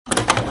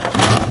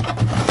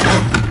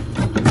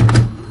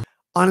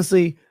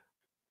Honestly,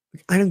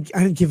 I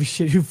don't give a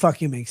shit who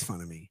fucking makes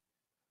fun of me.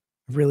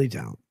 I really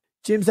don't.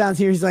 Jim's out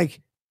here. He's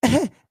like,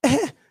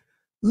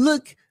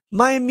 look,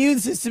 my immune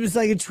system is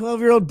like a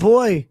 12-year-old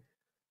boy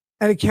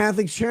at a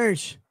Catholic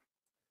church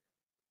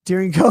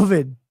during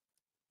COVID.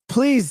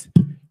 Please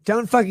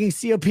don't fucking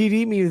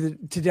COPD me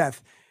to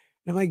death.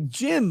 And I'm like,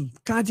 Jim,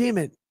 God damn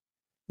it.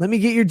 Let me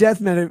get your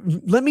death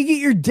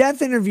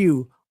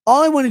interview.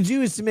 All I want to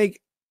do is to make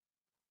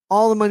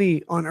all the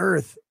money on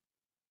earth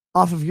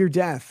off of your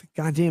death.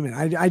 God damn it.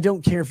 I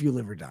don't care if you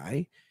live or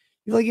die.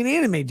 You're like an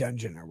anime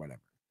dungeon or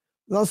whatever.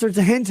 With all sorts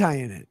of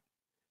hentai in it.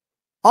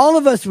 All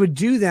of us would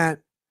do that.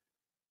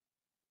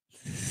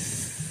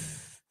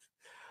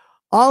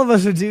 All of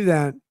us would do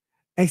that.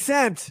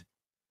 Except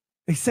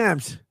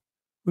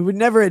we would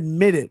never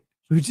admit it.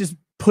 We would just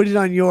put it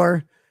on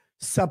your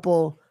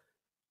supple,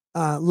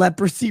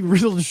 leprosy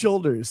riddled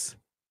shoulders.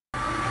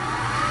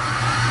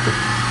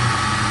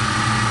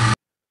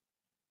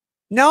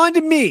 Now on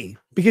to me,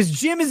 because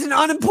Jim is an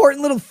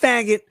unimportant little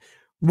faggot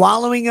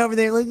wallowing over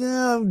there like,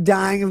 oh, I'm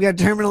dying. I've got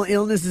terminal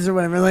illnesses or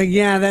whatever. Like,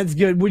 yeah, that's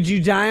good. Would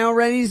you die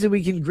already so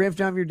we can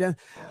grift off your death?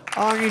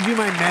 Oh, I'm going to do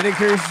my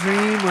Medicare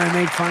stream where I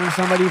make fun of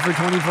somebody for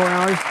 24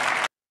 hours.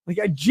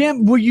 Like,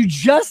 Jim, will you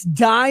just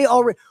die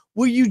already?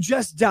 Will you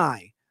just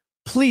die?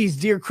 Please,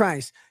 dear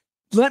Christ.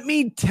 Let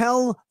me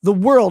tell the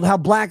world how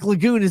Black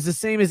Lagoon is the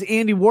same as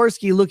Andy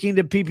Worski looking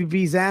into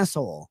PPP's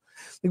asshole.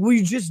 Like, will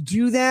you just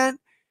do that?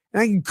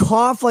 And I can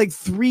cough like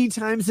 3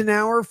 times an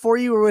hour for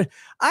you, or what?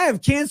 I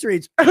have cancer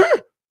rates.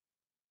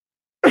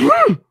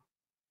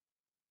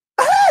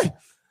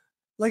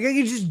 Like I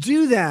could just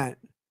do that.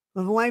 I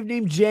have a wife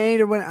named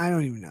Jade or what? I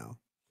don't even know.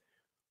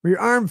 Where your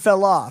arm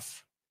fell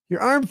off.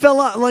 Your arm fell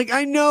off. Like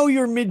I know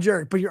you're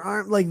mid-jerk, but your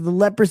arm, like the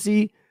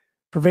leprosy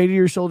pervaded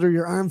your shoulder,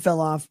 your arm fell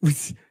off.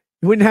 You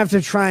wouldn't have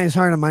to try as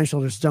hard on my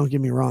shoulders, don't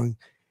get me wrong.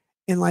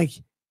 And like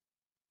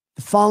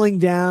falling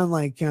down,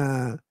 like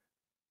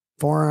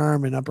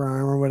forearm and upper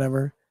arm or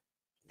whatever,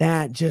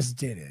 that just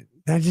did it.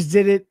 That just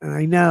did it. And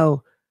I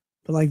know,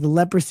 but like the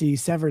leprosy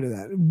severed of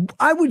that.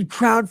 I would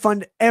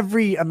crowdfund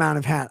every amount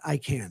of hat I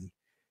can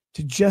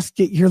to just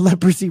get your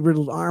leprosy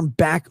riddled arm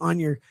back on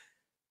your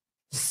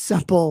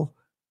supple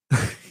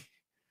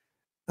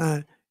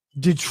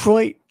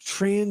Detroit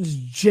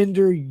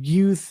transgender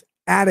youth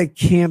at a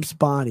camp's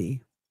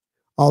body.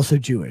 Also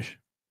Jewish.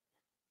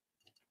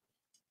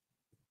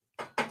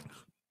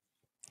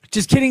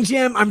 Just kidding,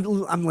 Jim.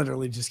 I'm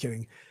literally just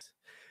kidding.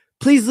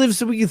 Please live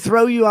so we can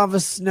throw you off a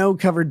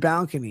snow-covered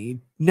balcony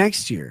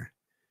next year.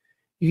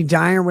 You can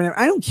die or whatever.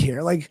 I don't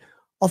care. Like,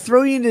 I'll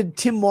throw you into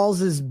Tim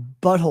Walz's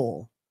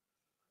butthole.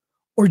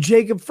 Or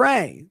Jacob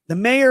Frey, the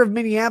mayor of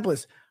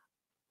Minneapolis.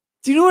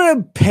 Do you know what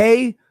I'd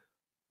pay?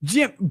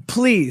 Jim,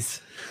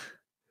 please.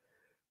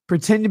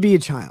 Pretend to be a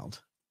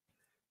child.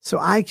 So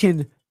I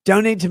can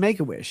donate to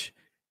Make-A-Wish.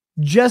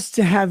 Just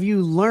to have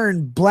you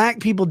learn black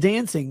people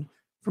dancing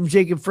from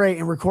Jacob Frey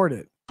and record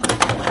it.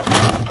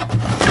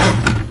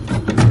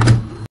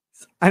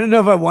 I don't know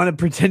if I want to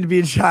pretend to be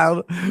a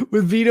child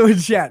with Vito in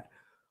chat.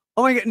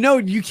 Oh my God. No,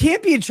 you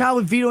can't be a child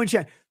with Vito in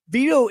chat.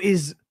 Vito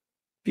is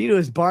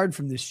barred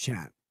from this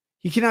chat.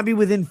 He cannot be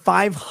within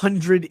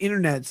 500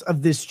 internets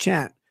of this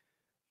chat.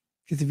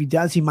 Because if he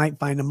does, he might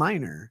find a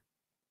minor.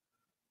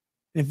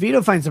 And if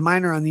Vito finds a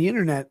minor on the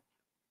internet,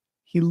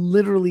 he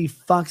literally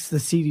fucks the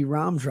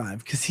CD-ROM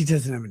drive because he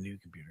doesn't have a new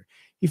computer.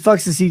 He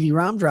fucks the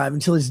CD-ROM drive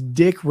until his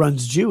dick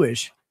runs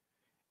Jewish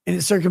and it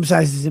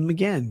circumcises him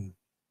again.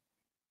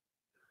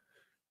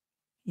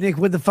 Nick,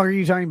 what the fuck are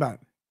you talking about?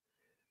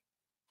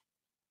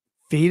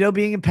 Vito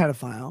being a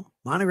pedophile,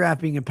 Monograph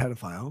being a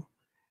pedophile,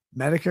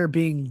 Medicare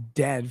being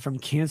dead from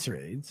cancer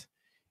AIDS,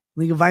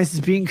 League of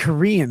Vices being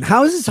Korean.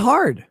 How is this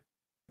hard?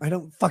 I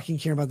don't fucking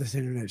care about this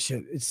internet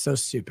shit. It's so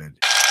stupid.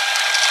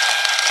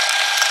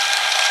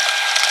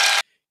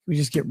 We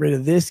just get rid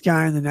of this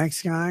guy and the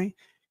next guy.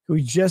 Can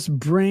we just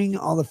bring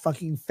all the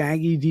fucking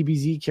faggy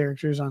DBZ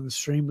characters on the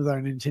stream with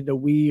our Nintendo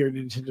Wii or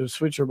Nintendo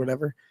Switch or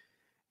whatever?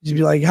 Just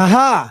be like,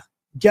 haha,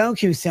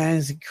 Goku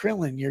says,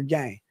 Krillin, you're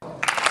gay.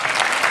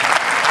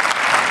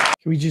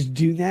 Can we just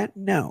do that?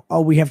 No.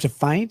 Oh, we have to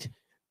fight?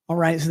 All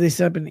right, so they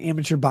set up an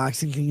amateur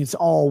boxing thing. It's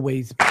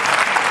always to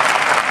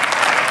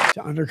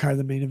undercard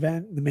the main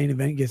event. The main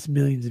event gets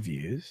millions of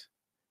views.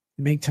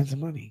 They make tons of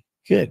money.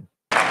 Good.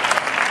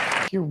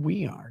 Here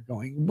we are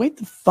going, what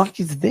the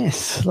fuck is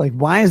this? Like,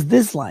 why is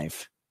this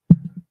life?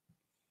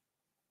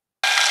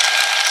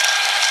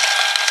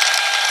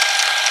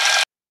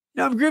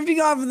 Now, I'm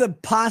grifting off of the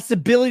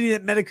possibility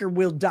that Medicare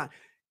will die.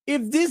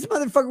 If this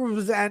motherfucker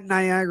was at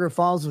Niagara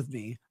Falls with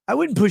me, I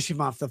wouldn't push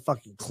him off the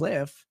fucking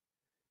cliff.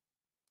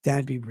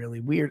 That'd be really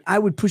weird. I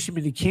would push him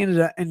into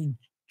Canada and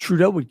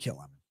Trudeau would kill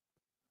him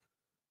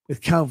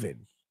with COVID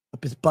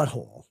up his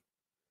butthole.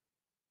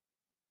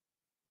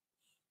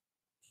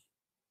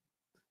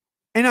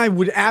 And I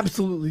would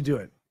absolutely do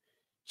it.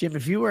 Jim,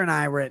 if you and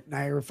I were at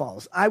Niagara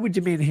Falls, I would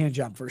demand a hand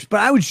job first,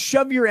 but I would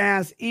shove your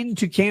ass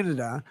into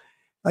Canada.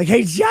 Like,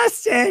 hey,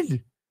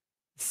 Justin,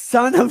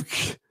 son of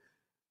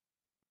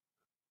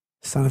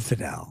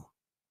Fidel,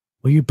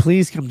 will you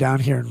please come down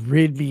here and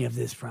rid me of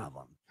this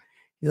problem?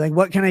 He's like,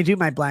 what can I do,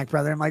 my black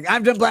brother? I'm like,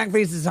 I've done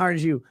blackface as hard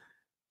as you.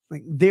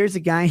 Like, there's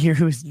a guy here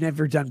who's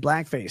never done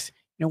blackface.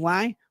 You know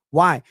why?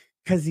 Why?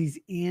 Because he's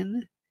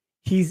in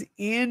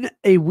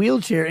a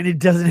wheelchair and it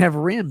doesn't have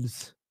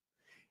rims.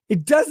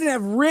 It doesn't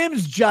have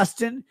rims,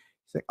 Justin.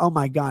 He's like, oh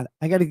my God,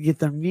 I got to get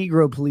the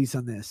Negro police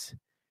on this.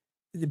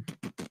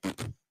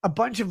 A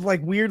bunch of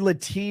like weird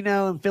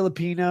Latino and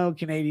Filipino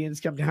Canadians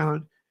come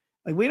down.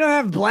 Like, we don't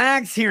have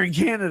blacks here in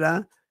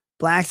Canada.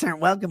 Blacks aren't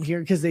welcome here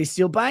because they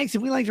steal bikes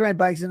and we like to ride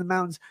bikes in the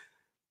mountains.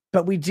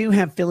 But we do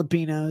have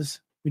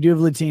Filipinos. We do have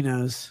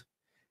Latinos,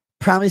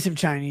 probably some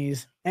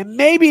Chinese, and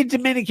maybe a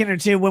Dominican or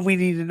two when we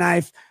need a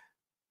knife.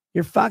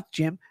 You're fucked,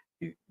 Jim.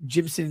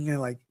 Jim's sitting there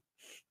like,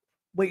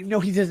 wait, no,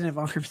 he doesn't have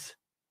arms.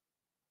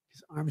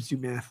 His arms do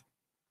math.